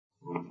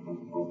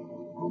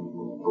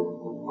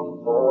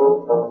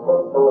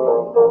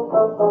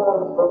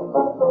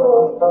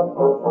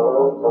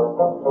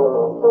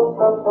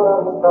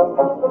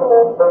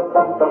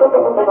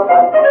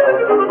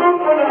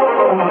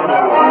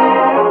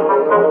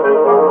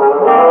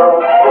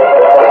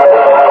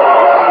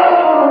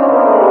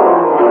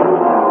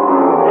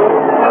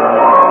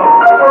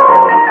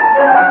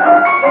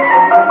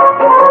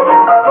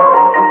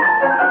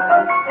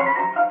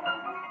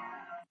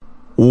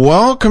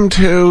Welcome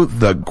to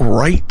the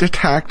Great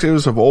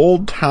Detectives of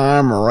Old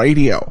Time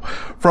Radio.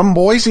 From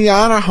Boise,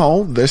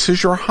 Idaho, this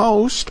is your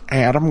host,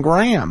 Adam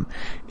Graham.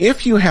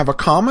 If you have a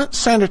comment,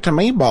 send it to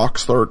me,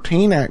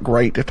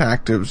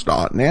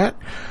 box13@greatdetectives.net.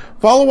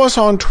 Follow us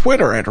on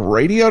Twitter at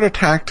Radio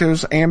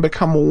Detectives and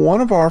become one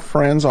of our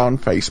friends on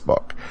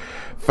Facebook.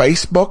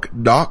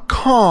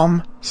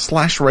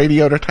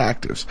 Facebook.com/Radio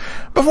Detectives.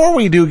 Before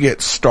we do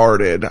get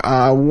started,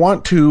 I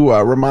want to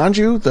remind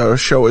you the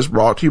show is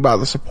brought to you by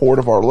the support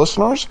of our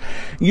listeners.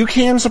 You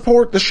can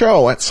support the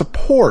show at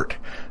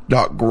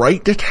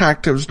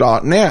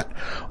support.greatdetectives.net.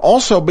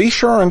 Also, be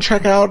sure and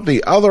check out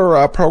the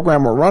other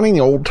program we're running, the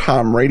Old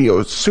Time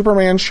Radio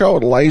Superman Show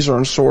at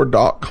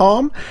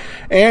laserandsword.com.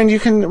 And you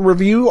can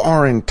review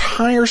our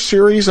entire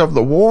series of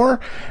The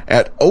War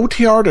at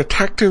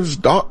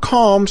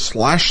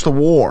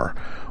otrdetectives.com/thewar.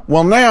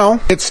 Well,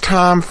 now it's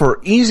time for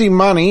Easy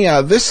Money.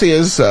 This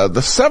is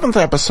the 7th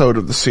episode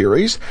of the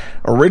series.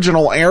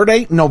 Original air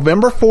date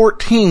November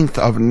 14th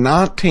of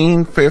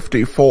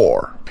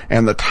 1954.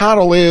 And the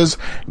title is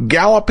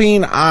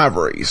Galloping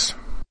Ivories.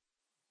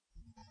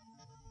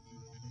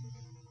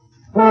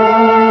 The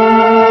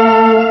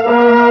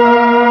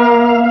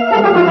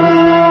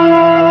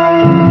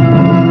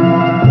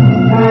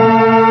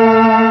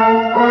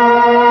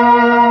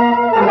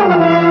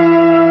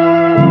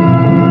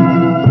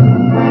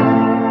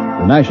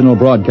National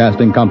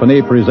Broadcasting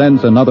Company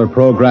presents another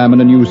program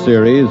in a new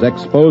series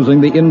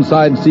exposing the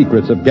inside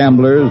secrets of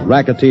gamblers,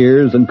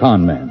 racketeers, and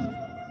con men.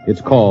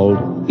 It's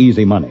called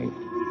Easy Money.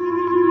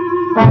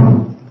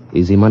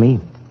 Easy money?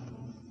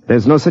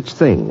 There's no such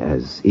thing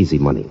as easy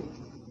money.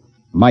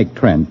 Mike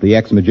Trent, the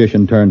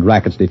ex-magician turned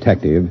rackets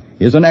detective,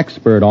 is an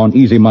expert on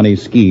easy money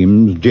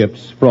schemes,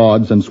 gyps,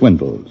 frauds, and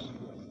swindles.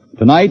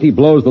 Tonight, he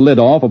blows the lid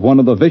off of one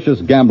of the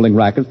vicious gambling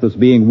rackets that's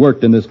being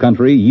worked in this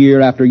country year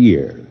after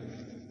year.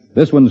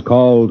 This one's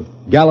called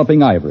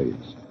Galloping Ivories.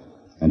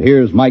 And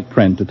here's Mike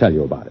Trent to tell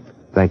you about it.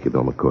 Thank you,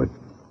 Bill McCord.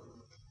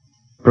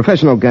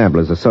 Professional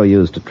gamblers are so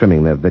used to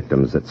trimming their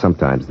victims that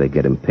sometimes they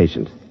get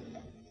impatient.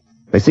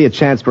 They see a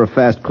chance for a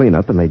fast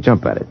cleanup and they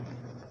jump at it,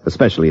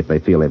 especially if they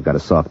feel they've got a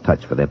soft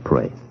touch for their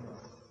prey.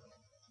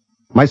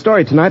 My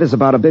story tonight is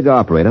about a big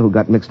operator who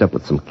got mixed up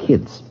with some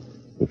kids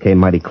who came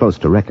mighty close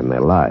to wrecking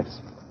their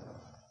lives.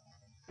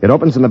 It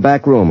opens in the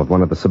back room of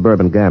one of the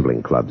suburban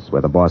gambling clubs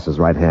where the boss's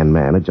right-hand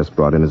man had just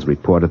brought in his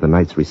report of the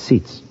night's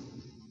receipts.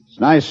 It's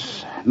a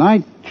nice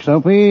night,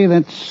 Soapy.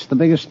 That's the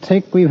biggest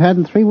take we've had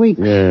in 3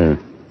 weeks. Yeah.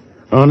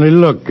 Only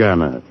look,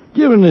 Gunner.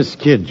 Giving this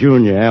kid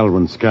Junior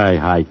Alwyn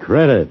sky-high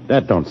credit,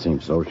 that don't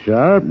seem so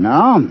sharp.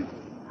 No?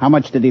 How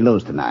much did he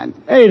lose tonight?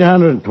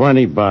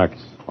 $820.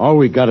 All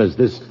we got is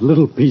this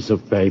little piece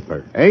of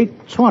paper.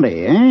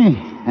 $820, eh?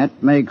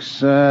 That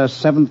makes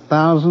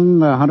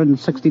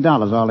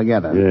 $7,160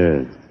 altogether.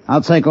 Yeah.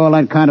 I'll take all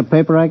that kind of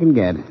paper I can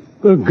get.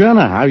 But,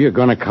 Gunner, how you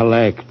gonna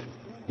collect?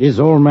 His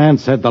old man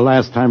said the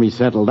last time he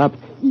settled up,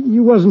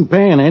 you wasn't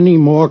paying any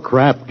more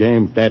crap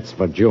game debts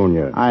for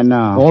Junior. I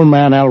know. Old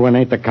man Alwyn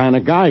ain't the kind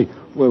of guy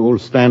who'll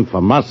stand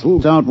for muscle.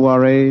 Don't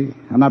worry.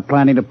 I'm not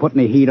planning to put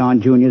any heat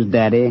on Junior's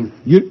daddy.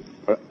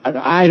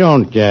 I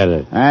don't get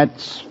it.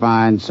 That's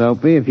fine,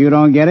 Soapy. If you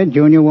don't get it,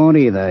 Junior won't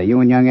either.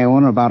 You and young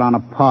Alwyn are about on a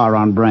par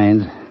on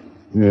brains.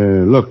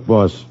 Yeah, look,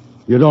 boss,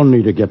 you don't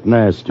need to get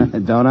nasty.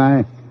 Don't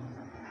I?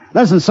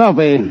 Listen,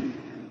 Soapy,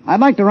 I'd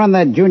like to run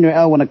that Junior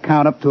Elwyn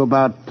account up to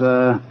about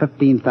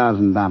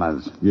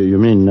 $15,000. You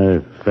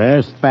mean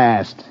fast?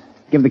 Fast.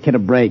 Give the kid a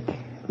break.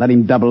 Let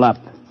him double up.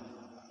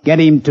 Get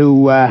him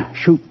to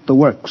shoot the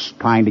works,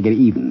 trying to get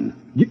even.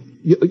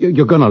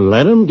 You're gonna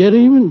let him get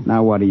even?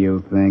 Now, what do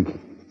you think?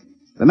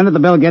 The minute the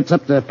bill gets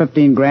up to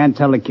 $15,000,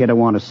 tell the kid I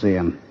want to see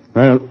him.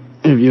 Well,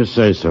 if you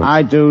say so.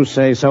 I do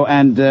say so,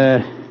 and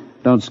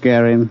don't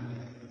scare him.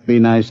 Be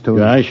nice to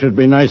him. I should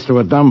be nice to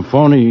a dumb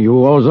phony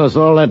who owes us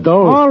all that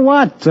dough. All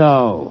what,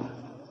 though?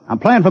 I'm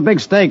playing for big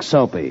stakes,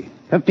 Soapy.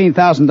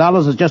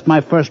 $15,000 is just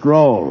my first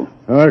roll.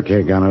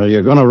 Okay, Gunner,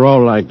 you're gonna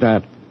roll like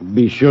that.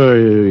 Be sure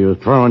you're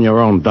throwing your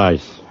own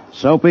dice.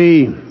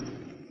 Soapy,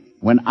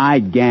 when I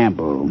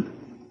gamble,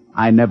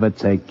 I never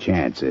take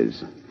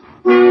chances.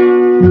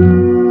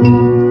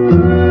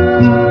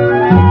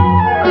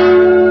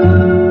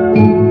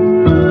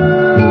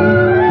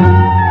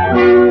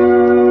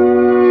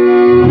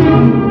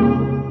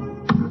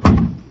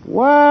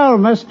 Well,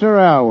 Mr.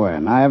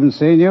 Elwyn, I haven't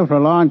seen you for a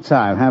long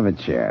time. Have a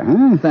chair,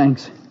 huh?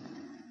 Thanks.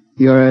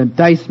 Your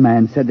dice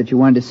man said that you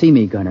wanted to see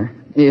me, Gunner.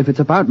 If it's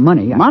about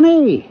money...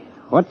 Money?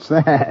 What's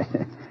that?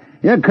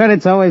 Your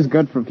credit's always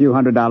good for a few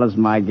 $100s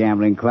in my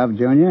gambling club,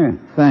 Junior.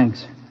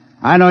 Thanks.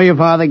 I know your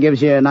father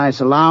gives you a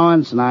nice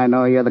allowance, and I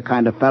know you're the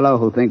kind of fellow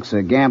who thinks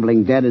a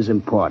gambling debt is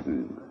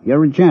important.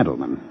 You're a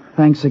gentleman.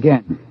 Thanks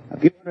again. A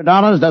few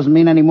 $100 doesn't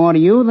mean any more to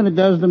you than it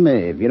does to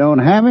me. If you don't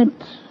have it,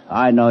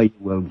 I know you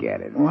will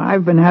get it. Well,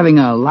 I've been having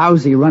a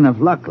lousy run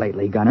of luck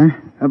lately,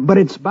 Gunner. But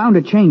it's bound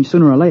to change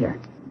sooner or later.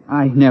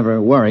 I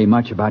never worry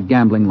much about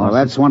gambling losses.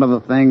 Well, that's one of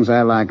the things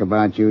I like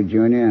about you,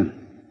 Junior.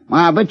 Well,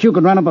 I bet you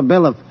could run up a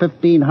bill of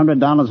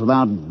 $1,500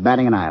 without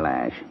batting an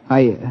eyelash.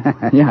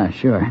 Yeah,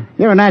 sure.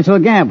 You're a natural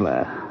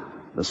gambler.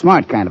 The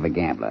smart kind of a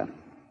gambler.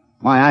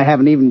 Why, I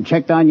haven't even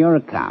checked on your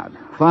account.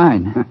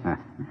 Fine.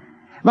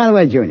 By the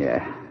way,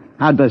 Junior,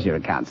 how does your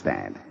account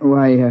stand?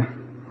 Why,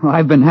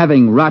 I've been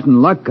having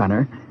rotten luck,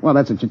 Gunner. Well,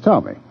 that's what you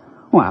told me.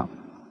 Well,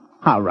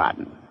 how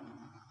rotten?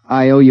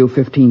 I owe you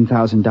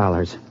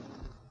 $15,000.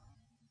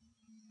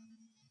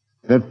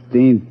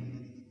 15?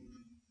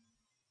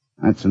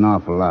 That's an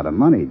awful lot of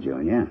money,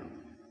 Junior.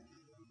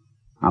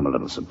 I'm a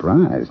little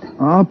surprised.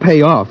 I'll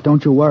pay off,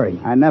 don't you worry.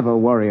 I never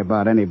worry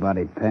about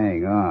anybody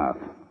paying off.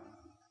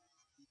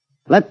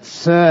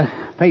 Let's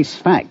face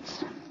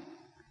facts.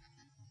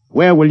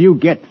 Where will you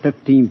get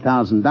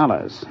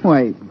 $15,000?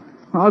 Why,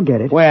 I'll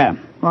get it. Where?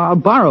 I'll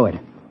borrow it.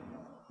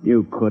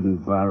 You couldn't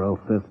borrow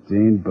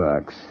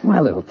 $15.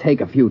 Well, it'll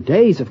take a few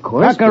days, of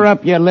course. Pucker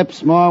up your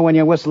lips more when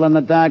you whistle in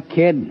the dark,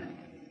 kid.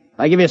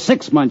 I give you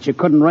 6 months, you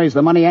couldn't raise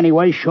the money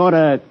anyway, short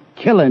of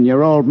killing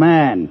your old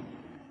man.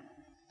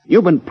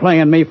 You've been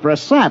playing me for a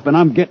sap, and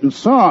I'm getting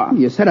sore.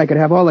 You said I could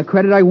have all the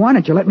credit I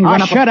wanted. You let me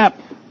run up... shut up.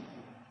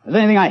 If there's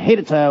anything I hate,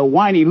 it's a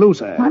whiny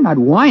loser. I'm not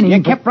whining.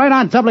 You kept right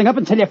on doubling up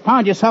until you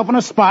found yourself in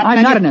a spot.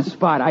 I'm not in a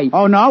spot.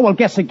 Oh, no? Well,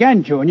 guess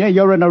again, Junior.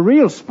 You're in a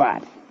real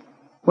spot.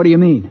 What do you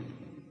mean?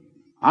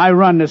 I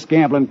run this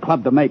gambling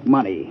club to make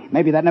money.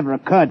 Maybe that never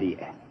occurred to you.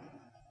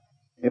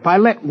 If I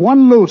let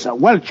one loser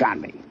welch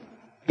on me,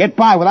 get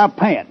by without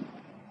paying,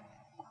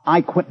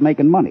 I quit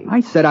making money.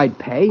 I said I'd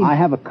pay. I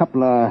have a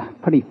couple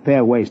of pretty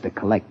fair ways to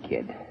collect,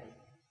 kid.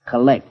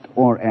 Collect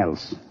or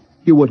else.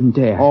 You wouldn't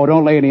dare. Oh,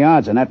 don't lay any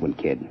odds on that one,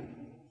 kid.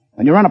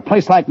 When you run a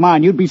place like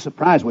mine, you'd be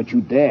surprised what you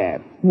dare.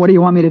 What do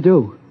you want me to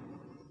do?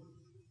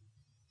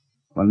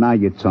 Well, now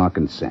you're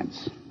talking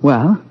sense.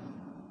 Well?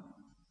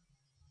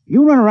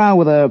 You run around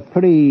with a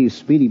pretty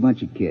speedy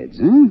bunch of kids,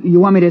 huh? You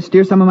want me to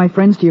steer some of my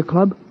friends to your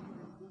club?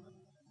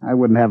 I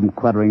wouldn't have them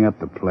cluttering up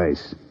the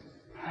place.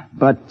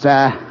 But,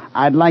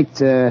 I'd like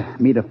to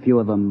meet a few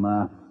of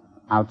them,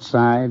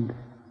 outside.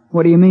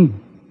 What do you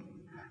mean?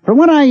 From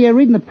what I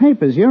read in the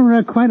papers,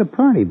 you're quite a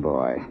party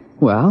boy.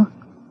 Well?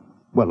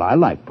 Well, I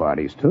like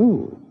parties,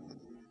 too.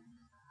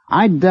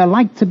 I'd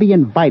like to be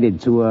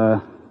invited to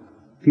a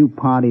few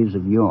parties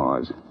of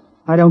yours.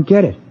 I don't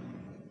get it.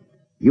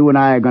 You and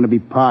I are going to be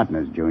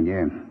partners,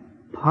 Junior.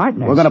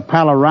 Partners? We're going to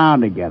pal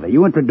around together.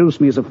 You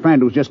introduce me as a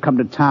friend who's just come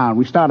to town.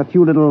 We start a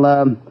few little,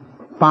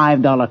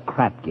 $5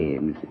 crap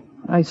games.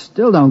 I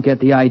still don't get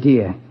the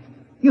idea.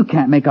 You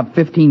can't make up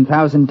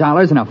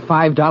 $15,000 in a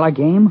 $5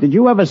 game. Did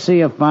you ever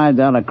see a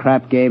 $5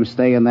 crap game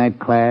stay in that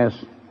class?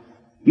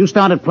 You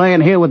started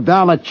playing here with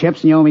dollar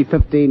chips and you owe me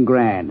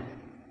 $15,000.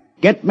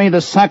 Get me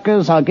the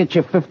suckers, I'll get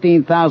you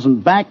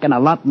 $15,000 back and a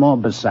lot more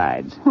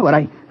besides. Oh, but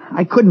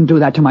I couldn't do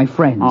that to my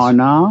friends. Oh,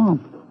 no?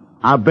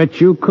 I'll bet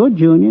you could,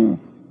 Junior.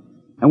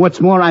 And what's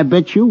more, I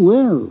bet you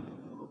will.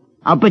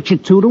 I'll bet you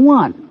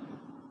 2-1.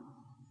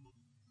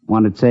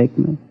 Want to take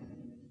me?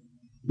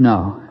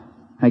 No,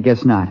 I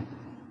guess not.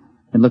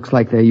 It looks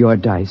like they're your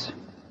dice. So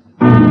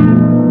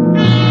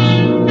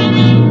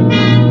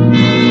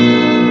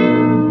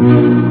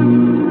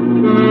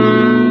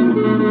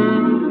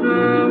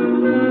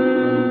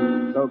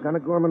Gunner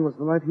Gorman was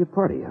the life of your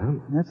party, huh?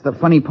 That's the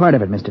funny part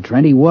of it, Mr.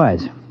 Trent. He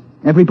was.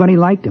 Everybody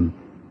liked him.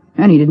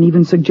 And he didn't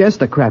even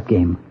suggest the crap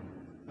game.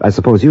 I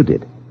suppose you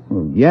did.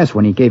 Well, yes,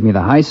 when he gave me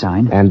the high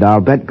sign. And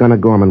I'll bet Gunner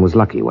Gorman was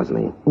lucky, wasn't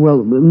he?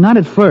 Well, not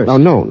at first. Oh,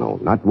 no.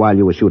 Not while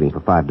you were shooting for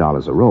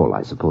 $5 a roll.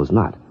 I suppose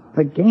not.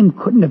 The game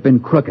couldn't have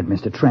been crooked,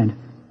 Mr. Trent.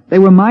 They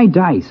were my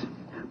dice.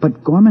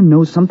 But Gorman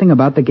knows something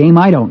about the game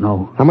I don't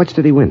know. How much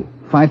did he win?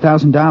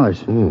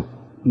 $5,000.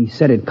 He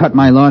said it cut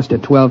my loss to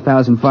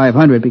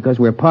 $12,500 because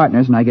we're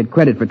partners and I get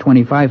credit for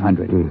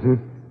 $2,500.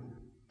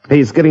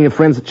 He's giving your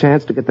friends a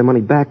chance to get their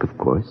money back, of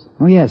course.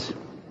 Oh, yes.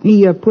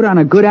 He put on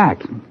a good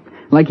act.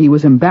 Like he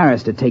was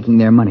embarrassed at taking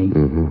their money.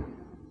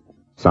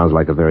 Sounds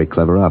like a very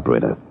clever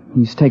operator.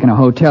 He's taken a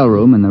hotel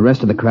room, and the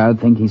rest of the crowd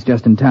think he's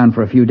just in town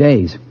for a few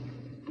days.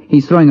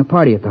 He's throwing a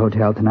party at the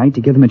hotel tonight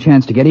to give them a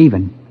chance to get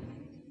even.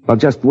 Well,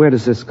 just where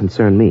does this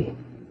concern me?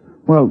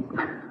 Well,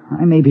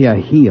 I may be a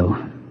heel.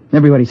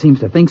 Everybody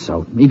seems to think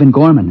so, even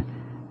Gorman.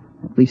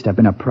 At least I've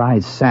been a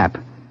prize sap.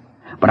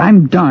 But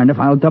I'm darned if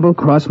I'll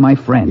double-cross my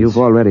friends. You've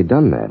already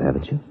done that,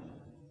 haven't you?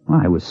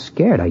 Well, I was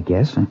scared, I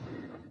guess.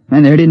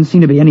 And there didn't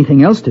seem to be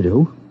anything else to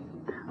do.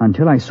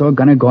 Until I saw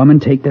Gunner Gorman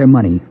take their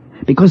money.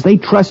 Because they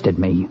trusted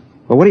me.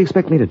 Well, what do you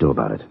expect me to do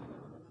about it?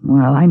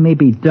 Well, I may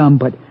be dumb,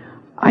 but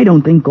I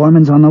don't think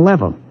Gorman's on the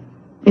level.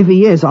 If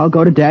he is, I'll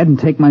go to Dad and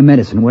take my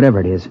medicine,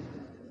 whatever it is.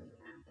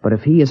 But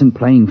if he isn't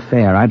playing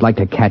fair, I'd like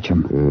to catch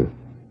him.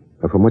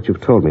 Well, from what you've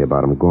told me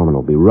about him, Gorman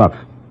will be rough.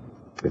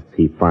 If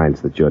he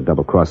finds that you're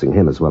double-crossing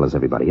him as well as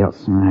everybody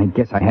else. I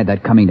guess I had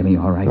that coming to me,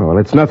 all right. Oh, well,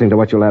 it's nothing to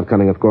what you'll have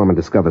coming if Gorman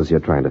discovers you're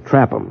trying to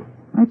trap him.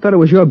 I thought it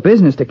was your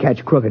business to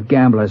catch crooked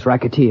gamblers,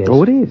 racketeers.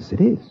 Oh, it is.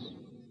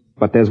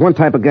 But there's one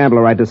type of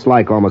gambler I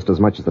dislike almost as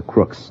much as the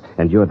crooks,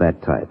 and you're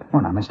that type. Oh,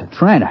 now, Mr.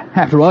 Trent,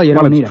 after all, you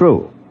don't need... Well, it's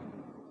true.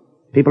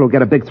 People who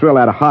get a big thrill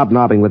out of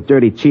hobnobbing with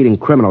dirty, cheating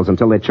criminals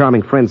until their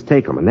charming friends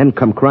take them and then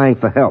come crying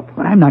for help.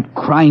 But I'm not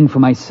crying for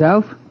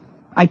myself.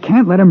 I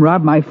can't let him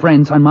rob my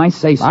friends on my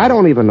say-so. I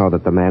don't even know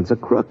that the man's a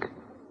crook.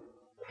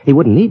 He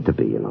wouldn't need to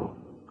be, you know.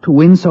 To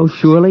win so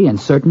surely and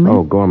certainly?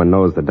 Oh, Gorman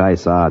knows the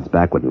dice odds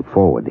backward and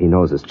forward. He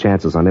knows his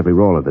chances on every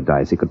roll of the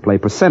dice. He could play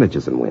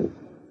percentages and win.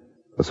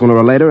 But sooner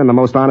or later, in the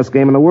most honest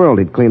game in the world,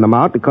 he'd clean them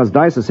out because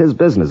dice is his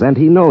business, and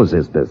he knows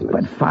his business.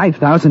 But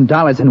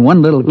 $5,000 in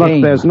one little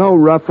game... Look, there's no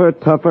rougher,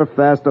 tougher,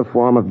 faster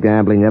form of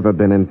gambling ever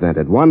been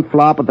invented. One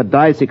flop of the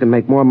dice, he can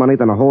make more money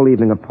than a whole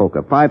evening of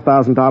poker.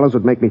 $5,000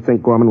 would make me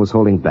think Gorman was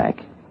holding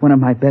back. One of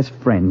my best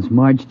friends,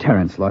 Marge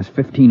Terrence, lost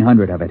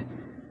 $1,500 of it.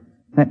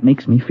 That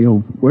makes me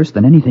feel worse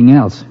than anything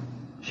else.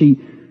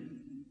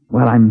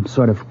 Well, I'm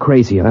sort of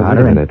crazy about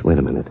her. Wait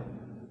a minute.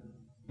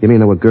 You mean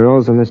there were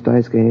girls in this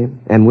dice game?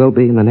 And will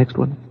be in the next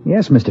one?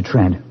 Yes, Mr.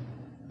 Trent.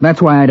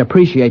 That's why I'd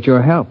appreciate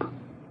your help.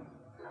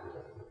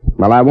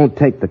 Well, I won't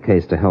take the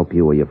case to help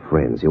you or your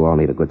friends. You all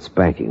need a good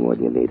spanking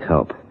when you need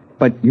help.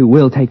 But you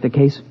will take the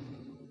case?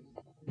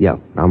 Yeah,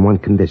 on one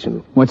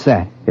condition. What's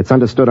that? It's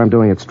understood I'm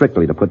doing it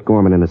strictly to put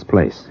Gorman in his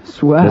place.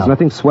 Swell. There's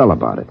nothing swell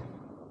about it.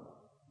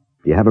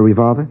 Do you have a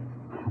revolver?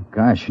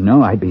 Gosh,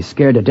 no, I'd be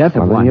scared to death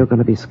of Well, one. then you're going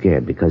to be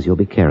scared because you'll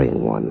be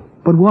carrying one.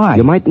 But why?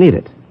 You might need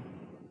it.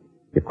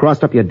 You've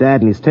crossed up your dad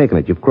and he's taken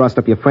it. You've crossed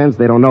up your friends,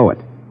 they don't know it.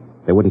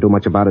 They wouldn't do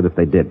much about it if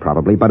they did,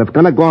 probably. But if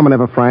Gunner Gorman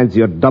ever finds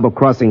you're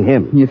double-crossing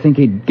him... You think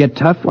he'd get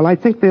tough? Well, I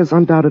think there's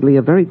undoubtedly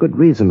a very good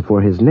reason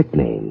for his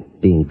nickname,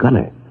 being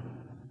Gunner.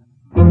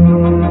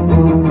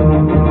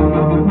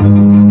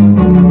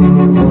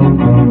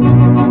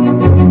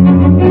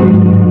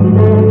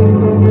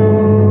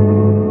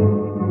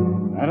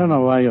 I don't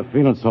know why you're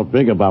feeling so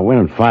big about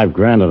winning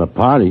 $5,000 at a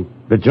party.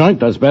 The joint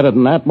does better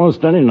than that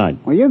most any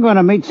night. Well, you're going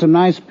to meet some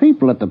nice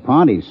people at the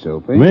party,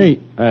 Soapy.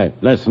 Me? Hey,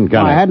 listen,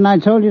 Gunner. Why, hadn't I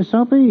told you,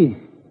 Soapy?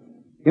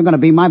 You're going to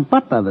be my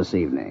butler this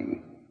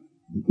evening.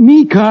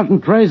 Me carting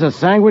trays of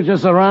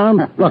sandwiches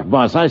around? Look,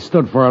 boss, I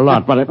stood for a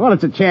lot, but Well,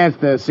 it's a chance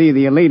to see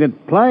the elite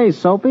at play,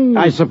 Soapy.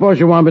 I suppose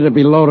you want me to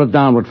be loaded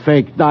down with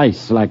fake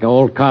dice, like an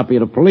old copy of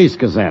the Police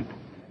Gazette.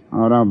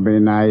 Oh, don't be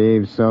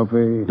naive,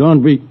 Soapy.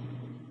 Don't be...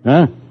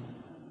 Huh?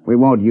 We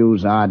won't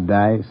use our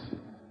dice.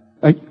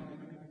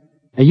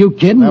 Are you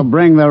kidding? They'll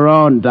bring their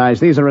own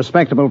dice. These are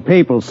respectable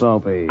people,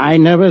 Soapy. I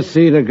never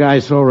see the guy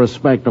so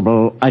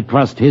respectable. I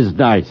trust his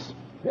dice.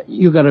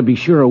 You gotta be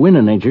sure of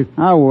winning, ain't you?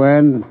 I'll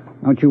win.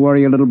 Don't you worry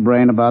your little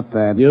brain about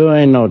that. You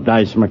ain't no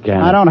dice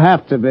mechanic. I don't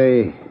have to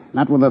be.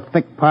 Not with a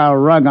thick pile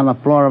rug on the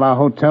floor of our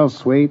hotel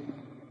suite.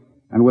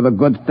 And with a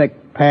good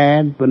thick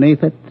pad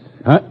beneath it.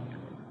 Huh?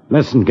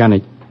 Listen,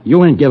 Gunny,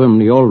 you ain't give him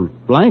the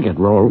old blanket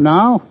roll.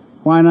 No?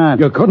 Why not?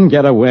 You couldn't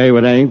get away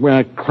with it.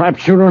 A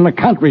crapshooter in the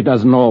country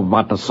doesn't know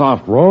about the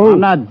soft roll. I'm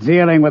not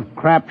dealing with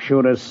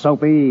crapshooters,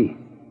 Soapy.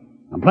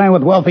 I'm playing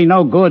with wealthy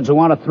no-goods who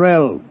want a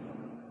thrill.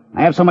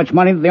 I have so much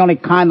money that the only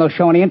kind they'll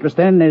show any interest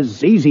in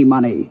is easy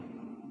money.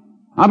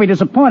 I'll be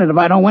disappointed if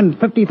I don't win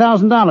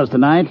 $50,000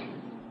 tonight.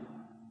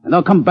 And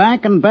they'll come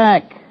back and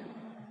back.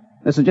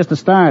 This is just a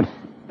start.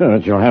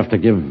 But you'll have to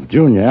give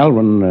Junior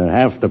Elwin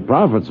half the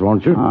profits,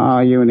 won't you? Oh,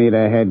 you need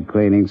a head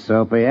cleaning,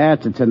 Soapy.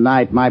 After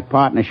tonight, my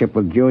partnership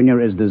with Junior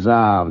is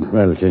dissolved.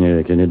 Well, can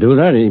you do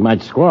that? He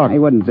might squawk. He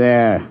wouldn't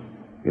dare.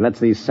 If he lets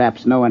these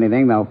saps know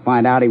anything, they'll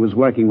find out he was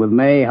working with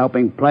me,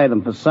 helping play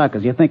them for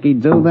suckers. You think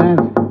he'd do that?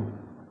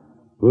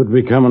 Who'd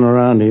be coming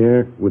around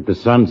here with the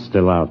sun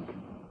still out?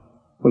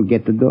 We'll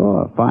get the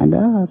door. Find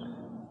out.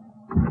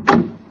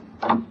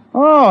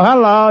 Oh,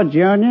 hello,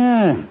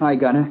 Junior. Hi,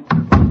 Gunner.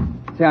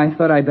 Say, I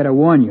thought I'd better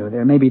warn you.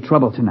 There may be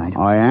trouble tonight.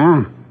 Oh,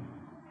 yeah?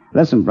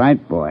 Listen,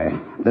 Bright Boy,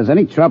 if there's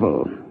any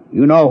trouble,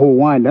 you know who'll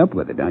wind up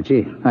with it, don't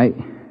you?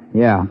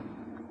 Yeah.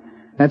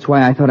 That's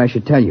why I thought I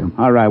should tell you.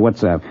 All right,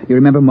 what's up? You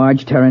remember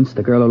Marge Terrence,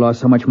 the girl who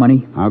lost so much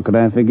money? How could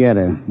I forget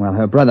her? Well,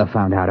 her brother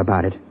found out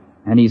about it.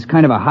 And he's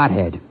kind of a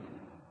hothead.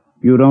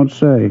 You don't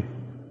say.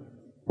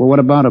 Well, what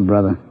about her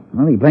brother?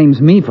 Well, he blames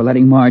me for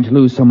letting Marge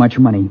lose so much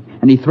money.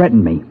 And he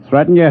threatened me.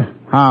 Threatened you?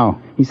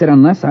 How? He said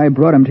unless I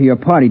brought him to your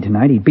party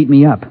tonight, he'd beat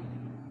me up.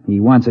 He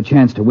wants a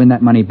chance to win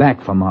that money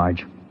back for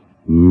Marge.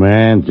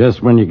 Man,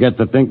 just when you get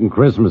to thinking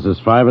Christmas is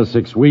 5 or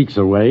 6 weeks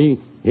away,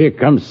 here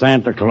comes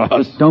Santa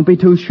Claus. Don't be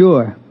too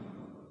sure.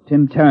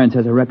 Tim Terrence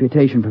has a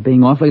reputation for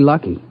being awfully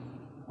lucky.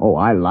 Oh,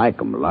 I like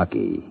him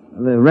lucky.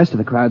 The rest of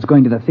the crowd's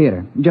going to the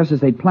theater, just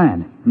as they'd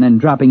planned, and then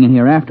dropping in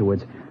here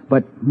afterwards.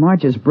 But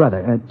Marge's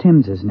brother,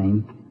 Tim's his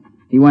name,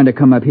 he wanted to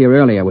come up here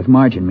earlier with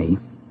Marge and me.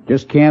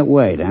 Just can't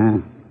wait, huh?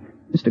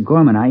 Mr.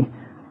 Gorman,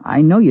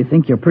 I know you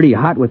think you're pretty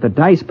hot with the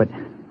dice, but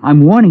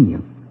I'm warning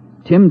you.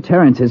 Tim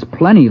Terrence is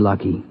plenty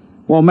lucky.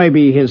 Well,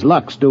 maybe his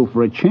luck's due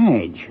for a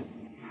change.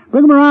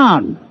 Bring him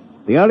around.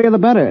 The earlier the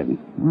better.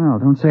 Well,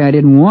 don't say I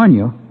didn't warn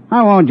you.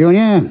 I won't,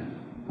 Junior.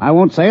 I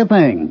won't say a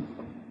thing.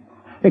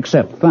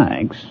 Except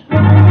thanks.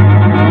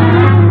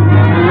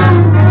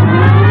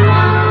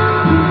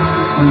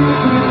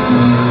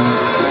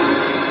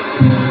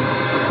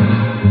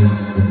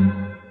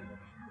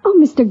 Oh,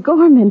 Mr.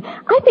 Gorman,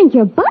 I think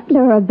your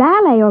butler or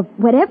valet or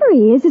whatever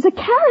he is a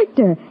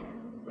character.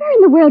 Where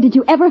in the world did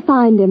you ever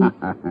find him?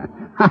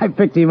 I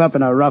picked him up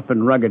in a rough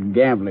and rugged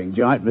gambling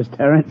joint, Miss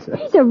Terrence.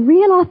 He's a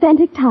real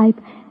authentic type.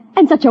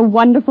 And such a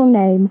wonderful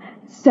name.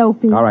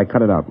 Soapy. All right,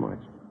 cut it out, Marge.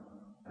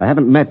 I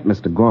haven't met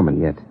Mr.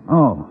 Gorman yet.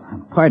 Oh,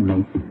 pardon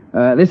me.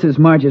 This is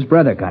Marge's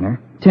brother,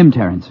 Gunner. Tim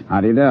Terrence.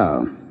 Howdy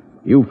do.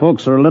 You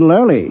folks are a little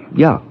early.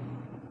 Yeah.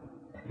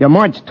 Yeah,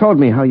 Marge told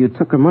me how you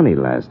took her money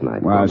last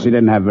night. Well, she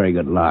didn't have very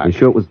good luck. You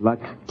sure it was luck?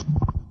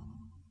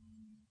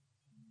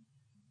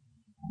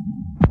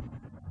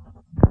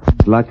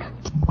 Luck?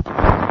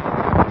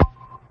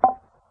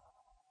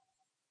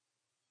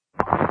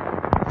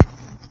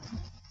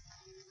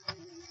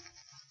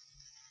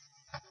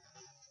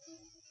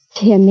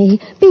 Timmy,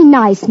 be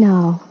nice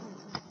now.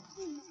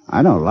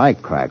 I don't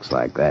like cracks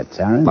like that,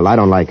 Terrence. Well, I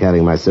don't like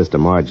having my sister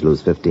Marge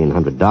lose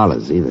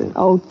 $1,500 either.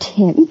 Oh,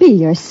 Tim, be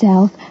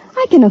yourself.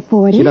 I can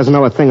afford it. She doesn't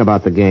know a thing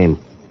about the game.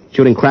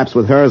 Shooting craps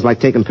with her is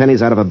like taking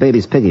pennies out of a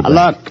baby's piggy bank.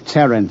 Look,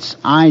 Terrence,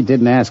 I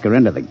didn't ask her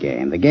into the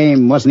game. The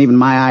game wasn't even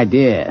my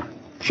idea.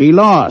 She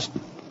lost.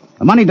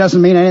 The money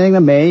doesn't mean anything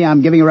to me.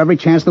 I'm giving her every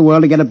chance in the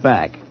world to get it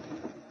back.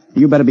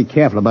 You better be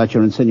careful about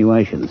your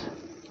insinuations.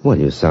 Well,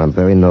 you sound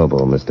very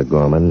noble, Mr.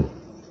 Gorman.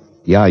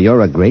 Yeah, you're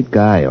a great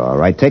guy, all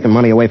right. Taking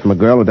money away from a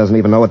girl who doesn't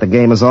even know what the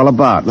game is all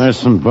about.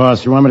 Listen,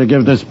 boss, you want me to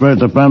give this bird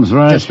the bumps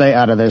right? Just stay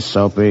out of this,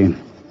 Soapy.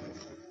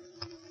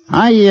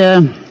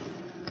 I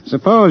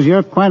suppose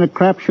you're quite a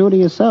crapshooter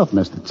yourself,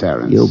 Mr.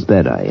 Terrence. You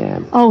bet I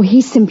am. Oh,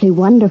 he's simply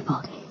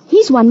wonderful.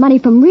 He's won money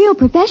from real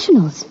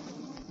professionals.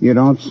 You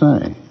don't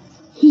say.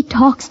 He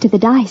talks to the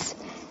dice.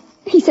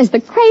 He says the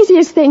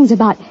craziest things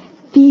about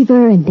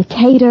fever and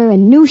Decatur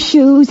and new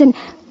shoes and...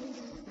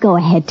 Go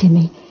ahead,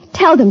 Timmy.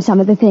 Tell them some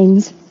of the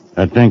things.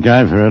 I think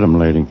I've heard him,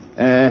 lady.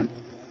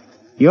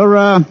 You're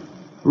a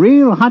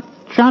real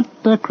hot-shot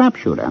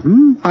crapshooter,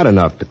 hmm? Hot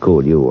enough to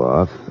cool you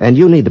off. And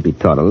you need to be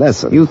taught a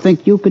lesson. You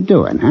think you could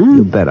do it, huh?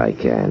 You bet I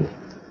can.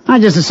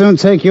 I'd just as soon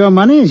take your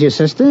money as your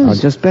sister's. I'll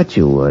just bet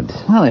you would.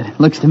 Well, it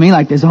looks to me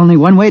like there's only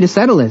one way to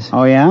settle this.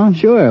 Oh, yeah?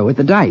 Sure, with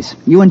the dice.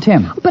 You and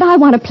Tim. But I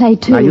want to play,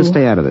 too. Now, you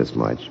stay out of this,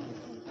 Marge.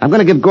 I'm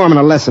going to give Gorman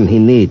a lesson he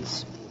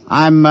needs.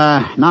 I'm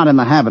not in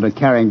the habit of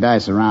carrying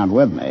dice around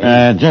with me.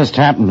 Just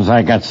happens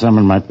I got some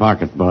in my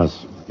pocket,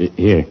 boss.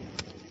 Here.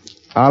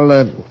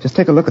 I'll just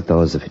take a look at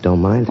those, if you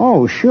don't mind.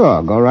 Oh,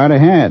 sure. Go right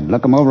ahead.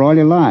 Look them over all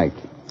you like.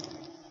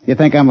 You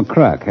think I'm a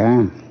crook,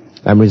 huh?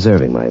 I'm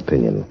reserving my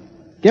opinion.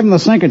 Give him the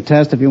sinker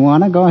test if you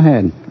want to. Go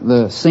ahead.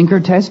 The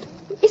sinker test?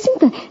 Isn't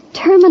the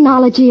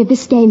terminology of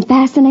this game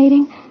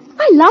fascinating?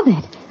 I love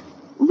it.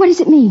 What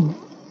does it mean?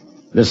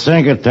 The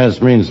sinker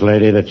test means,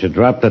 lady, that you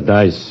drop the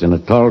dice in a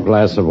tall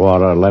glass of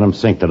water and let them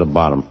sink to the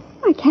bottom.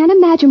 I can't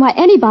imagine why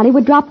anybody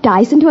would drop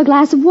dice into a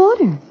glass of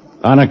water.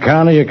 On a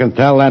counter, you can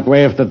tell that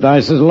way if the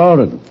dice is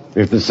loaded.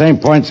 If the same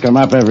points come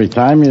up every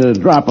time you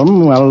drop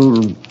them, well,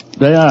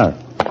 they are.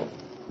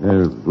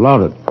 They're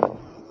loaded.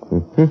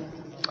 Mm-hmm.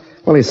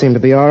 Well, you seem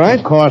to be all right.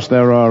 Of course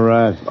they're all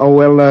right. Oh,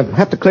 we'll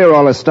have to clear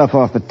all this stuff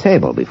off the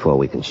table before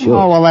we can shoot.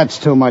 Oh, well, that's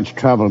too much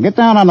trouble. Get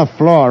down on the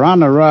floor, on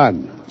the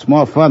rug. It's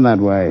more fun that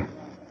way.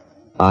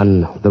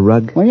 On the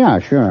rug? Well, yeah,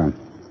 sure.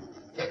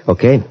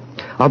 Okay.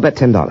 I'll bet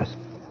 $10.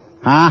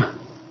 Huh?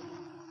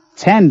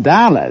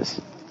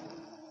 $10?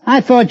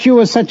 I thought you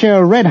were such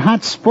a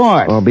red-hot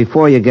sport. Well,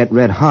 before you get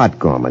red hot,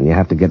 Gorman, you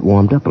have to get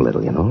warmed up a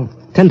little, you know.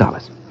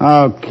 $10.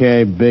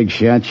 Okay, big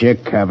shot, you're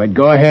covered.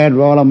 Go ahead,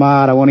 roll them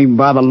out. I won't even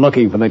bother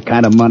looking for that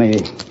kind of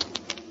money.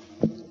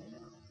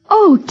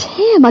 Oh,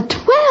 Tim, a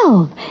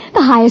 12.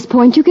 The highest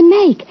point you can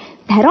make.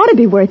 That ought to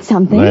be worth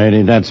something.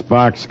 Lady, that's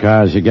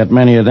boxcars. You get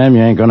many of them,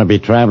 you ain't going to be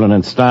traveling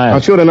in style. I'll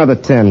shoot another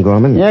 10,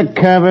 Gorman. You're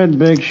covered,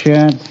 big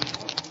shot.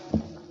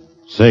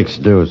 6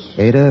 deuce.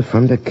 Ada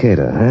from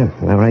Decatur,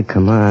 huh? All right,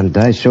 come on.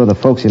 Dice, show the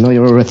folks you know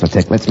your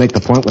arithmetic. Let's make the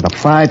point with a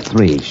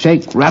 5-3.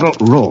 Shake, rattle,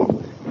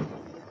 roll.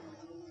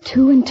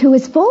 2 and 2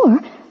 is 4.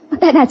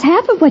 That's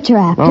half of what you're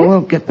after. Oh,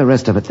 we'll get the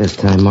rest of it this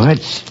time,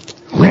 Marge.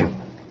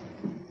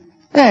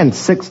 And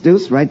 6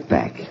 deuce right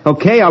back.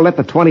 Okay, I'll let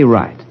the 20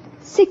 ride.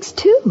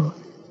 6-2.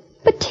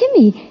 But,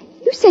 Timmy,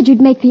 you said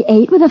you'd make the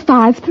 8 with a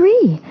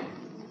 5-3.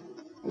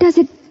 Does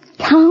it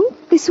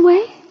count this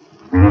way?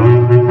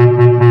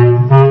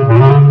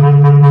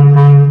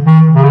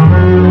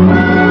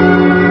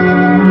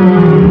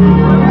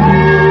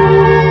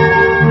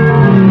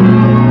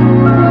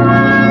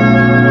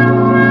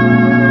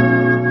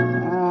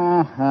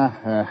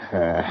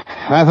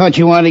 I thought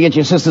you wanted to get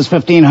your sister's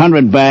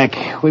 $1,500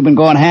 back. We've been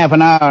going half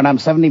an hour, and I'm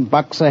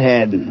 $70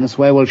 ahead. This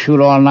way we'll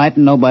shoot all night,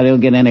 and nobody will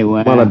get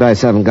anywhere. Well, the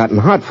dice haven't gotten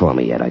hot for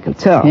me yet, I can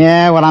tell.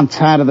 Yeah, well, I'm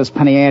tired of this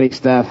penny ante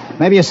stuff.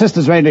 Maybe your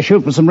sister's ready to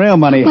shoot for some real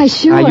money. Why,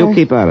 sure. Now, you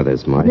keep out of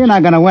this, Marge. You're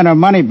not going to win her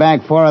money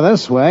back for her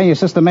this way. Your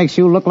sister makes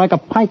you look like a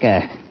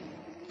piker.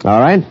 All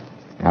right.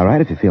 All right,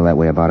 if you feel that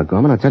way about it,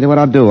 Gorman, I'll tell you what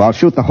I'll do. I'll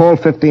shoot the whole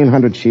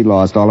 $1,500 she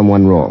lost all in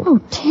one roll. Oh,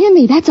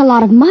 Timmy, that's a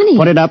lot of money.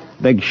 Put it up,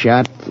 big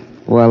shot.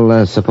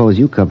 Well, suppose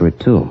you cover it,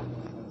 too.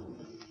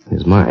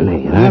 Here's mine,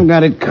 eh? I've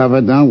got it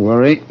covered, don't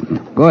worry.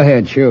 Go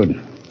ahead, shoot.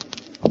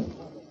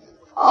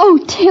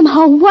 Oh, Tim,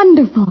 how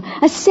wonderful.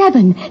 A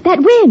 7. That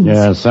wins.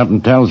 Yeah,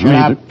 something tells me...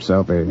 Shut up,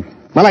 Soapy.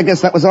 Well, I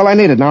guess that was all I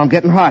needed. Now I'm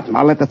getting hot.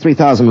 I'll let the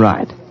 3,000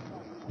 ride.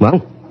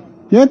 Well?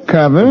 You're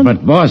covered.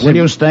 But, boss... Will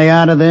you stay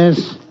out of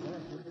this?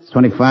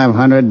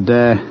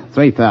 2,500,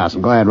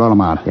 3,000. Go ahead, roll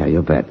them out. Yeah,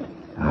 you bet.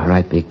 All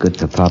right, be good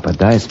to Papa.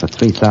 Dice for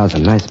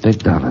 3,000 nice big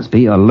dollars.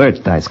 Be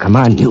alert, Dice. Come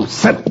on, you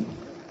set.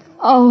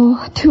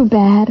 Oh, too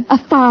bad. A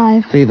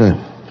 5.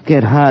 Fever,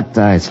 get hot,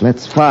 Dice.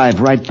 Let's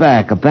 5 right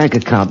back. A bank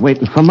account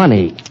waiting for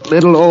money.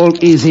 Little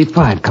old easy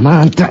 5. Come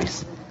on,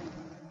 Dice.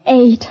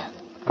 8.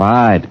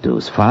 5,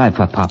 Deuce. 5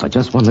 for Papa.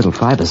 Just one little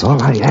 5 is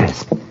all I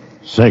ask.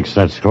 6,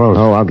 that's close.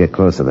 Oh, I'll get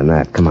closer than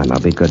that. Come on, now,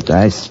 be good,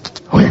 Dice.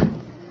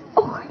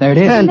 There it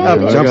is. And up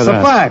Look jumps at the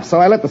that. 5, so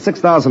I let the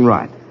 6,000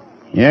 ride.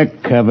 You're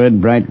covered,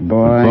 bright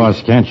boy.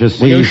 Boss, can't you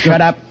see? Will you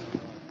shut up?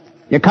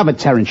 You're covered,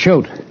 Terrence.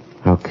 Shoot.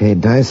 Okay,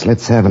 Dice,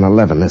 let's have an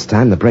 11 this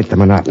time to break the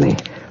monotony.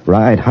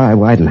 Ride high,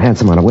 wide, and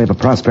handsome on a wave of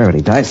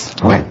prosperity, Dice.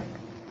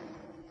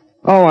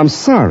 Oh, I'm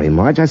sorry,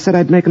 Marge. I said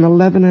I'd make an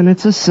 11, and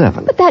it's a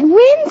 7. But that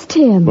wins,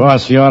 Tim.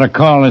 Boss, you ought to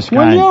call this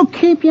guy. Will you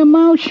keep your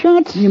mouth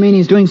shut? You mean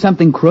he's doing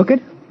something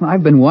crooked?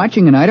 I've been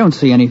watching and I don't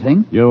see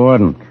anything. You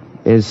wouldn't.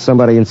 Is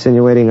somebody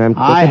insinuating I'm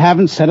crooked? I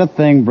haven't said a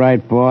thing,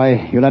 bright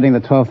boy. You're letting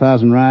the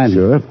 12,000 ride?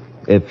 Sure,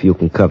 if you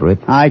can cover it.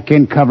 I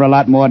can cover a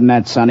lot more than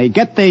that, Sonny.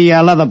 Get the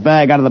leather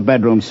bag out of the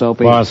bedroom,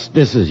 Soapy. Boss,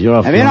 this is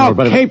your Have you funeral, no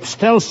but... cape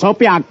still,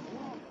 Soapy?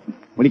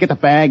 Will you get the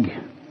bag?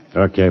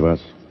 Okay,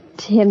 boss.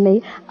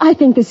 Timmy, I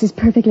think this is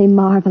perfectly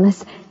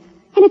marvelous.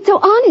 And it's so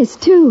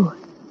honest, too.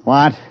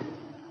 What?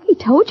 He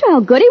told you how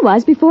good he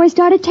was before he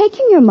started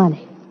taking your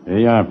money. Here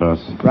you are,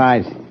 boss.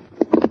 Right.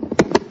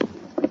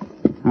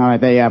 All right,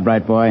 there you are,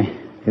 bright boy.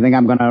 If you think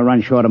I'm going to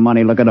run short of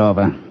money, look it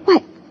over.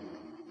 What?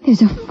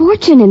 There's a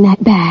fortune in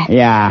that bag.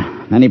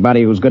 Yeah,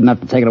 anybody who's good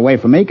enough to take it away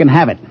from me can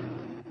have it.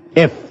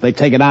 If they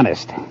take it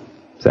honest.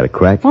 Is that a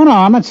crack? Oh, no,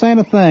 I'm not saying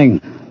a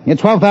thing. Your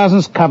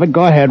 12,000's covered.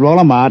 Go ahead, roll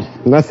them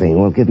out. Nothing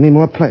will give me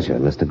more pleasure,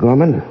 Mr.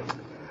 Gorman.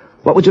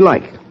 What would you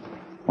like?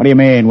 What do you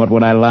mean, what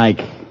would I like?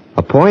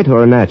 A point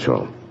or a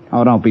natural?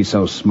 Oh, don't be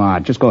so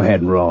smart. Just go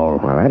ahead and roll.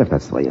 All right, if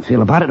that's the way you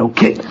feel about it,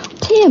 okay.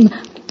 Tim,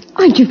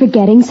 aren't you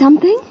forgetting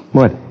something?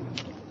 What?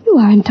 You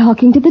aren't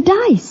talking to the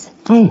dice.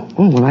 Oh,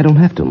 well, I don't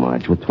have to,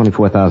 Marge. With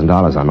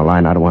 $24,000 on the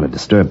line, I don't want to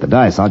disturb the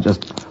dice. I'll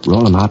just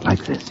roll them out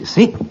like this, you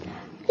see?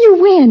 You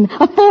win.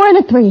 A 4 and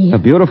a 3. A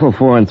beautiful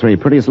 4 and 3.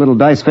 Prettiest little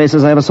dice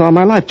faces I ever saw in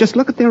my life. Just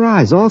look at their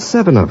eyes, all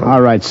 7 of them.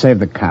 All right, save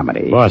the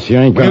comedy. Boss, you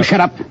ain't Will gonna... you shut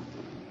up?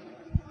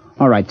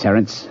 All right,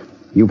 Terrence.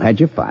 You've had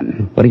your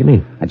fun. What do you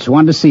mean? I just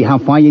wanted to see how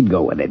far you'd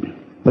go with it.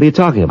 What are you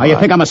talking about? Oh, you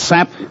think I'm a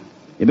sap?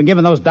 You've been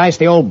giving those dice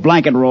the old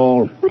blanket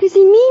roll. What does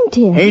he mean,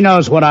 Tim? He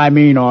knows what I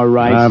mean, all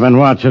right. I've been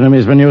watching him.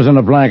 He's been using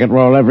the blanket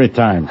roll every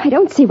time. I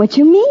don't see what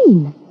you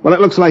mean. Well,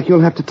 it looks like you'll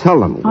have to tell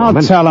them, I'll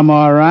Gorman. tell him,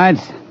 all right.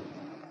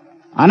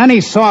 On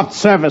any soft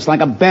surface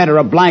like a bed or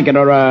a blanket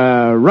or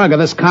a rug of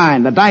this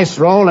kind, the dice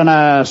roll in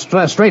a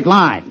straight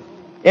line.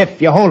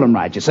 If you hold them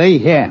right, you see?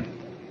 Here,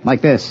 like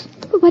this.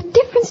 But what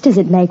difference does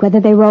it make whether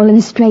they roll in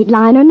a straight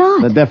line or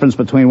not? The difference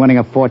between winning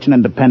a fortune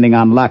and depending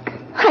on luck.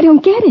 I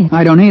don't get it.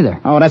 I don't either.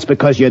 Oh, that's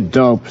because you're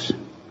dopes.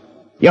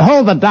 You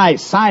hold the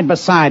dice side by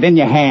side in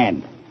your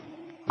hand.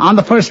 On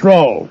the first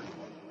roll,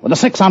 with a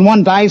 6 on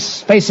one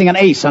dice facing an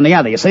ace on the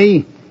other, you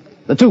see?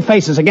 The two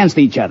faces against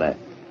each other.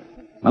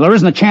 Well, there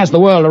isn't a chance in the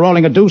world of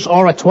rolling a deuce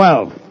or a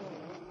 12.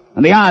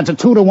 And the odds are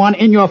 2 to 1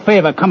 in your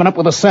favor, coming up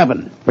with a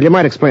 7. Well, you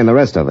might explain the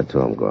rest of it to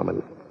him,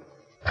 Gorman.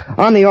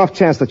 On the off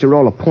chance that you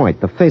roll a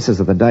point, the faces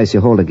of the dice you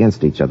hold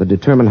against each other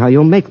determine how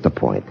you'll make the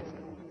point.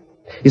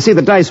 You see,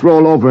 the dice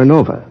roll over and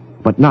over,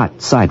 but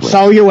not sideways.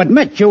 So you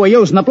admit you were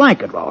using the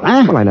blanket roll,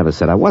 huh? Well, I never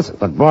said I wasn't.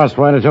 But, boss,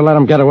 why did you let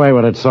him get away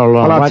with it so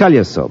long? Well, I'll tell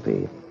you,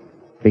 Soapy.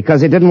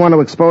 Because he didn't want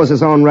to expose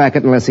his own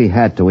racket unless he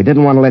had to. He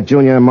didn't want to let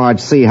Junior and Marge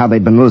see how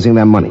they'd been losing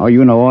their money. Oh,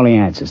 you know all the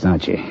answers,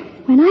 don't you?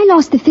 When I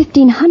lost the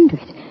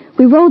 1,500,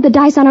 we rolled the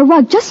dice on a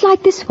rug just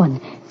like this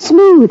one.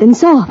 Smooth and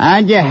soft.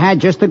 And you had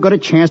just as good a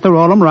chance to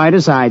roll them right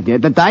as I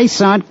did. The dice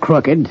aren't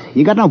crooked.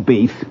 You got no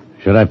beef.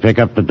 Should I pick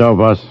up the dough,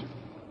 boss?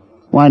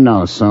 Why,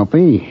 no,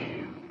 Soapy.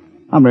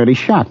 I'm really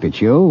shocked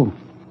at you.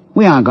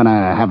 We aren't going to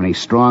have any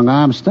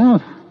strong-arm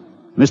stuff.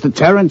 Mr.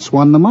 Terrence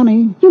won the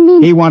money. You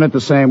mean... He won it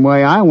the same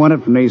way I won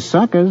it from these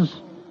suckers.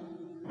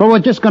 But we're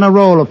just going to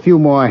roll a few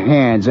more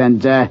hands,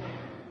 and,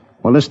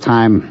 well, this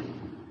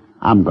time,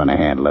 I'm going to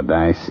handle the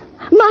dice.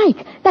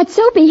 Mike, that's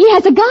Soapy. He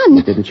has a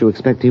gun. Didn't you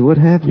expect he would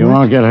have? You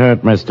won't get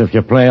hurt, mister, if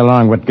you play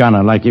along with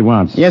Gunner like he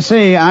wants. You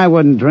see, I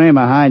wouldn't dream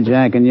of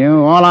hijacking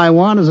you. All I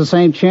want is the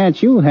same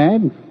chance you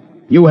had.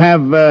 You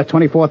have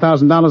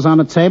 $24,000 on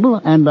the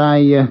table, and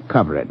I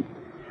cover it.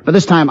 But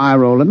this time I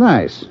roll the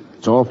dice.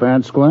 It's all fair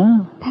and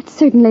square. That's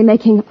certainly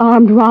making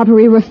armed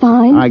robbery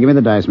refined. All right, give me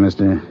the dice,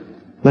 mister.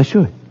 Well,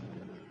 sure.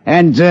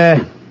 And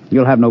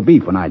you'll have no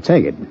beef when I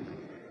take it.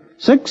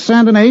 6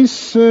 and an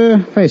ace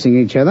facing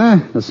each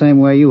other, the same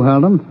way you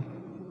held them.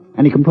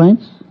 Any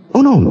complaints?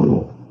 Oh,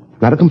 no.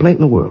 Not a complaint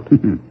in the world.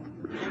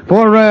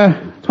 For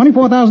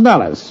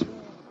 $24,000.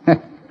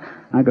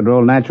 I could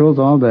roll naturals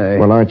all day.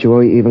 Well, aren't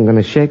you even going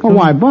to shake Oh, them?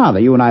 why bother?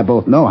 You and I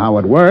both know how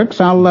it works.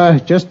 I'll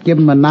just give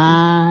him a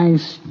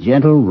nice,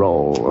 gentle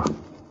roll.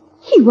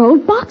 He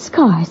rolled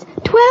boxcars.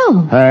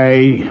 12.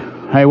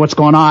 Hey, what's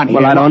going on here?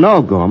 Well, I don't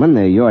know, Gorman.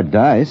 They're your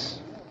dice.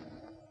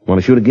 Want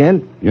to shoot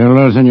again? You're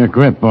losing your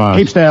grip, boss.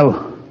 Keep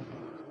still.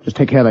 Just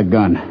take care of that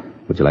gun.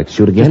 Would you like to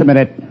shoot again? Just a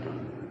minute.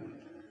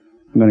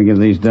 I'm going to give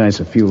these dice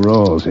a few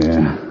rolls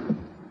here.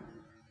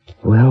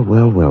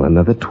 Well,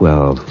 another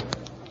 12.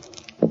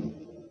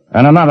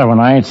 And another one.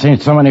 I ain't seen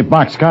so many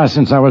boxcars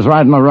since I was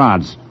riding the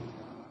rods.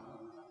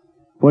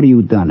 What have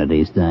you done to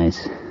these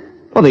dice?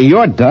 Well, they're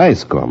your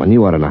dice, Gorman.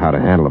 You ought to know how to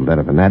handle them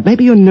better than that.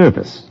 Maybe you're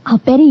nervous. I'll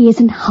bet he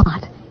isn't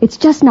hot. It's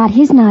just not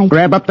his night.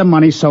 Grab up the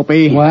money,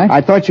 Soapy. What?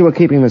 I thought you were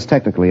keeping this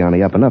technically on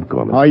the up and up,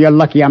 Gorman. Oh, you're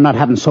lucky I'm not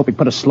having Soapy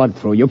put a slug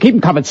through you. Keep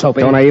him covered, Soapy.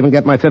 Don't I even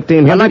get my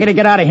 1,500? You're lucky to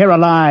get out of here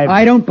alive.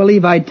 I don't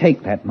believe I'd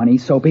take that money,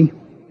 Soapy.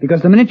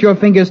 Because the minute your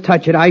fingers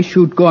touch it, I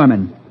shoot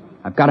Gorman.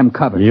 I've got him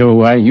covered.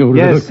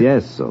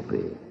 Yes,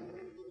 Soapy.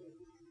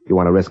 You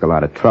want to risk a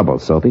lot of trouble,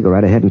 Soapy, go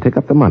right ahead and pick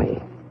up the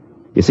money.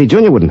 You see,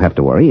 Junior wouldn't have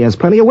to worry. He has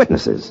plenty of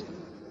witnesses.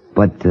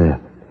 But,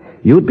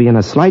 you'd be in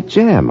a slight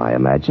jam, I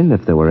imagine,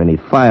 if there were any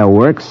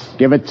fireworks.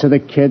 Give it to the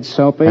kid,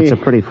 Soapy. That's a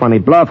pretty funny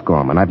bluff,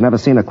 Gorman. I've never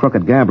seen a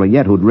crooked gambler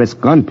yet who'd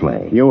risk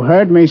gunplay. You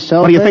heard me,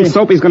 Soapy. What, do you think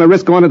Soapy's going to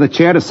risk going to the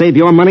chair to save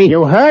your money?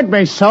 You heard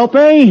me,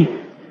 Soapy.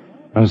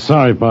 I'm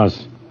sorry,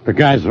 boss. The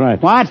guy's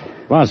right. What?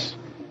 Boss,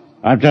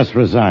 I've just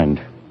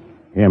resigned.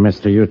 Here,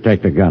 mister, you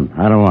take the gun.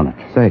 I don't want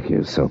it. Thank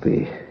you,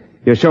 Soapy.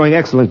 You're showing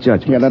excellent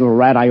judgment. You little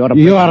rat, I ought to...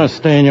 You ought to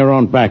stay in your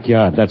own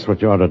backyard. That's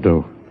what you ought to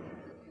do.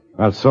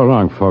 Well, so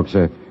long, folks.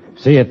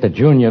 See you at the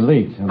Junior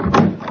League.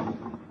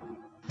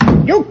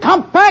 You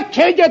come back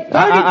here, you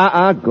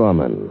dirty...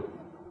 Gorman.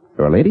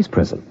 You're a ladies'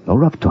 prison. No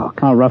rough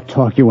talk. I'll rough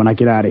talk you when I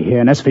get out of here.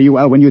 And as for you,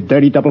 Elwin, you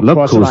dirty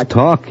double-crosser... Look who's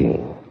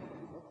talking.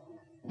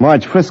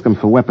 Marge, frisk him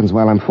for weapons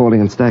while I'm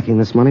folding and stacking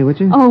this money, would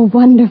you? Oh,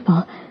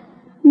 wonderful.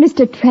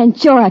 Mr.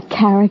 Trent, you're a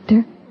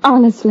character.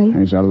 Honestly.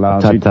 He's a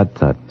lousy...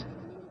 Tut.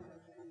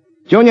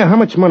 Junior, how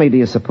much money do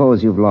you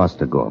suppose you've lost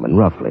to Gorman,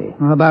 roughly?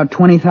 About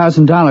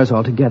 $20,000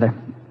 altogether.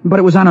 But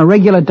it was on a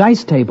regular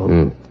dice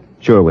table.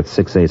 Sure, with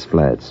 6 ace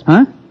flats.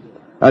 Huh?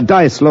 A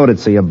dice loaded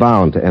so you're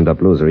bound to end up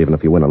loser even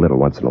if you win a little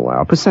once in a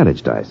while.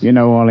 Percentage dice. You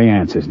know all the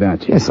answers,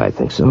 don't you? Yes, I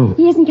think so.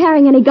 He isn't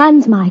carrying any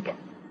guns, Mike.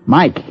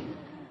 Mike.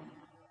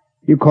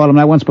 You called him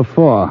that once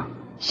before.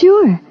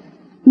 Sure.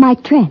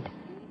 Mike Trent.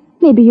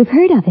 Maybe you've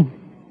heard of him.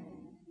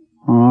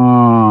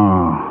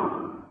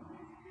 Oh.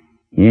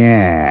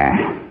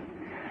 Yeah.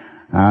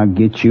 I'll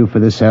get you for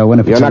this, Elwin.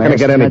 If You're not going to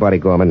get anybody,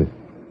 Gorman.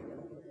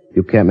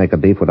 You can't make a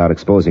beef without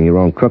exposing your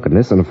own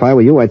crookedness, and if I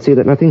were you, I'd see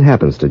that nothing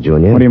happens to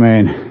Junior. What do you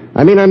mean?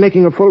 I mean, I'm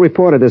making a full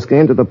report of this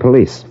game to the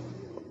police.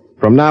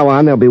 From now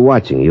on, they'll be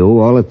watching you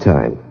all the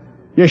time.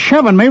 You're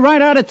shoving me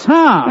right out of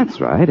town. That's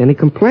right. Any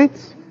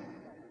complaints?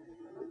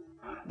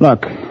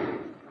 Look,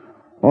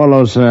 all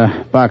those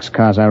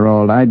boxcars I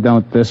rolled, I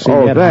don't see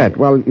Oh, that.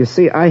 Well, you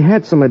see, I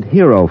had some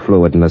Adhero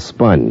fluid in a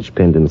sponge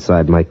pinned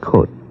inside my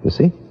coat. You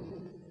see?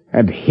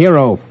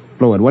 Adhero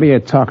fluid. What are you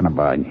talking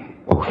about?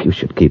 Oh, you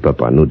should keep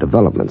up on new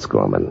developments,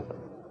 Gorman.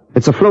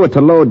 It's a fluid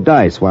to load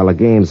dice while the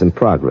game's in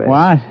progress.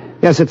 What?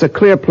 Yes, it's a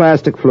clear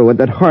plastic fluid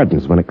that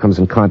hardens when it comes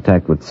in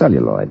contact with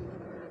celluloid.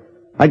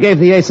 I gave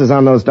the aces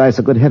on those dice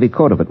a good heavy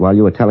coat of it while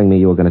you were telling me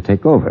you were going to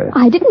take over.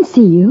 I didn't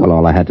see you. Well,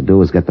 all I had to do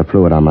was get the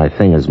fluid on my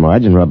fingers,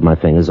 Marge, and rub my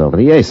fingers over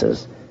the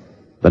aces.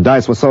 The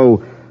dice were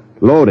so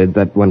loaded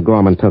that when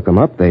Gorman took them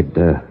up, they'd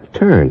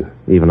turn,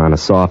 even on a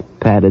soft,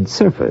 padded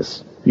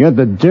surface. You're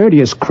the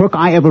dirtiest crook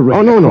I ever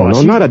ran across.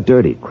 No, not a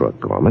dirty crook,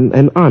 Gorman.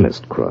 An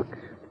honest crook.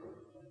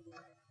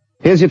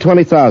 Here's your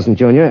 20,000,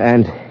 Junior,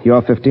 and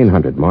your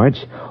 1,500,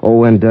 Marge.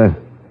 Oh, and,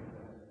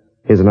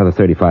 here's another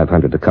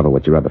 3,500 to cover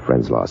what your other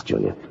friends lost,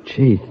 Junior.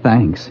 Gee,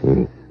 thanks.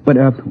 But,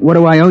 what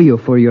do I owe you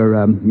for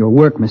your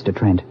work, Mr.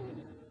 Trent?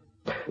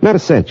 Not a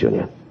cent,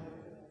 Junior.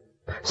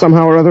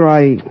 Somehow or other,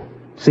 I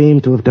seem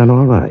to have done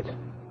all right.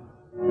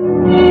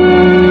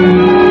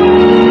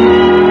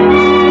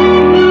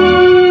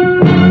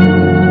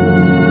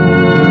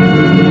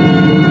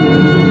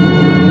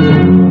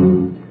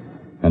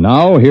 And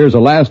now, here's a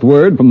last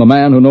word from the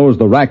man who knows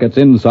the rackets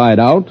inside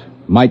out,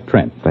 Mike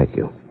Trent. Thank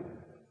you.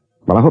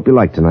 Well, I hope you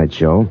liked tonight's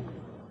show.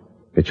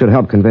 It should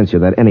help convince you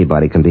that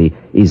anybody can be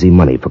easy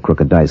money for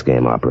crooked dice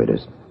game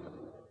operators.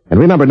 And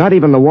remember, not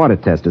even the water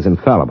test is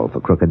infallible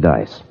for crooked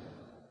dice.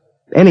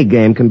 Any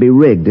game can be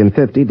rigged in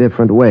 50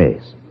 different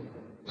ways.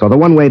 So the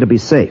one way to be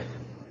safe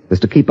is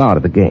to keep out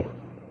of the game.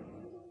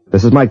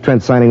 This is Mike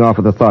Trent signing off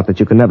with the thought that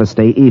you can never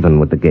stay even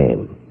with the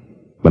game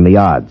when the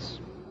odds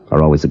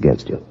are always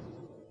against you.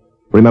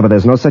 Remember,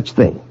 there's no such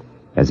thing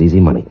as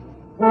easy money.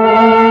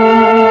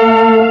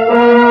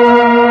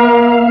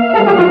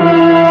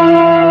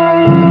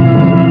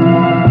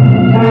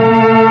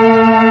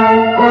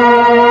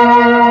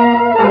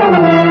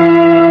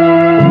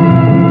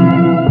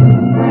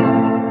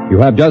 You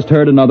have just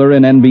heard another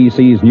in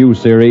NBC's new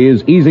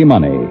series, Easy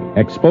Money,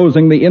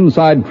 exposing the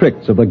inside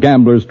tricks of the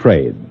gambler's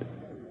trade.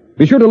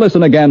 Be sure to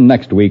listen again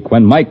next week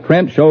when Mike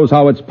Trent shows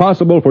how it's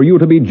possible for you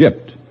to be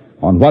gypped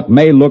on what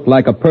may look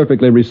like a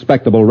perfectly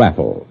respectable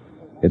raffle.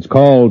 It's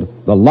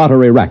called The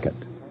Lottery Racket.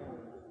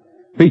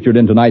 Featured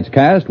in tonight's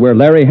cast were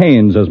Larry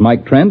Haynes as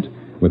Mike Trent,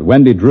 with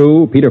Wendy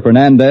Drew, Peter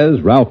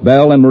Fernandez, Ralph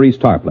Bell, and Maurice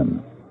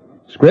Tarplin.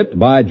 Script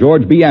by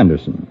George B.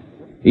 Anderson.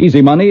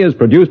 Easy Money is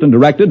produced and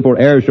directed for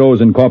Air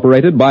Shows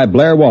Incorporated by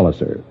Blair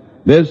Walliser.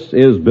 This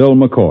is Bill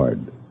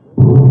McCord.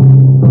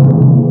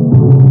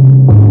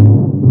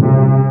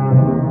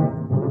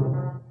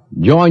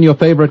 Join your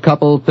favorite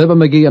couple, Fibber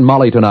McGee and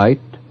Molly, tonight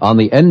on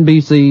the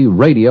NBC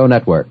Radio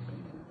Network.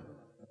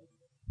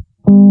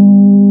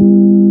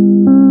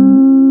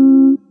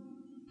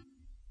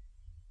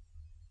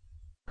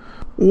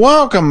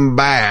 Welcome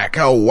back.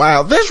 Oh,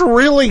 wow. This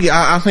really,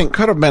 I think,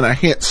 could have been a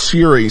hit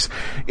series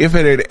if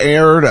it had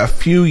aired a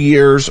few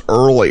years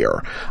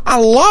earlier. I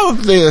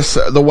love this,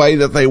 the way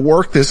that they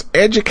work this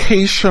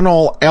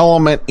educational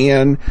element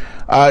in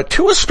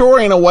to a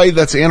story in a way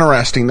that's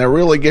interesting. That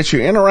really gets you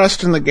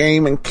interested in the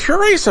game and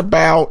curious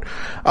about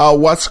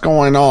what's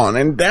going on.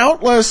 And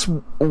doubtless,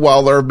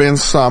 while there have been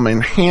some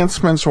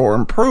enhancements or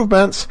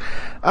improvements,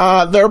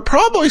 there are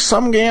probably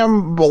some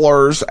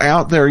gamblers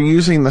out there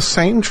using the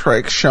same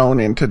tricks shown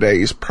in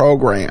today's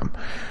program.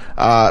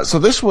 So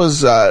this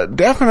was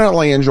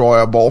definitely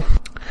enjoyable.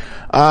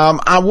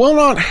 I will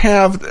not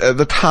have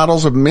the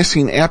titles of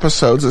missing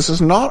episodes. This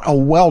is not a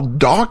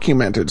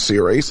well-documented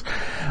series,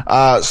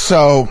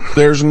 so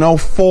there's no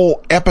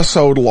full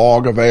episode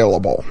log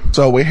available.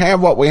 So we have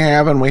what we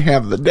have, and we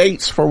have the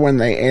dates for when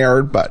they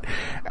aired, but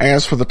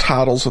as for the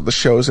titles of the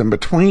shows in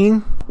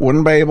between,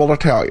 wouldn't be able to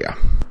tell you.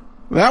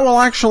 That will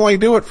actually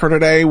do it for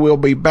today. We'll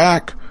be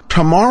back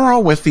tomorrow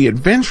with the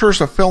Adventures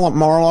of Philip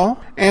Marlowe,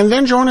 and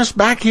then join us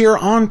back here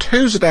on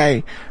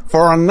Tuesday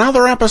for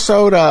another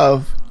episode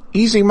of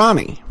Easy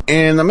Money.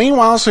 In the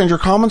meanwhile, send your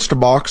comments to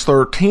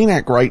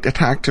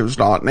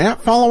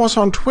box13@greatdetectives.net. Follow us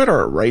on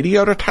Twitter,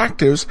 Radio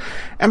Detectives,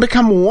 and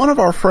become one of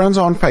our friends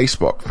on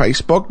Facebook,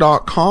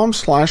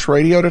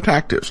 facebook.com/Radio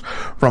Detectives.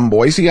 From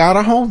Boise,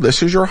 Idaho,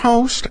 this is your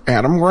host,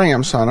 Adam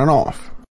Graham, signing off.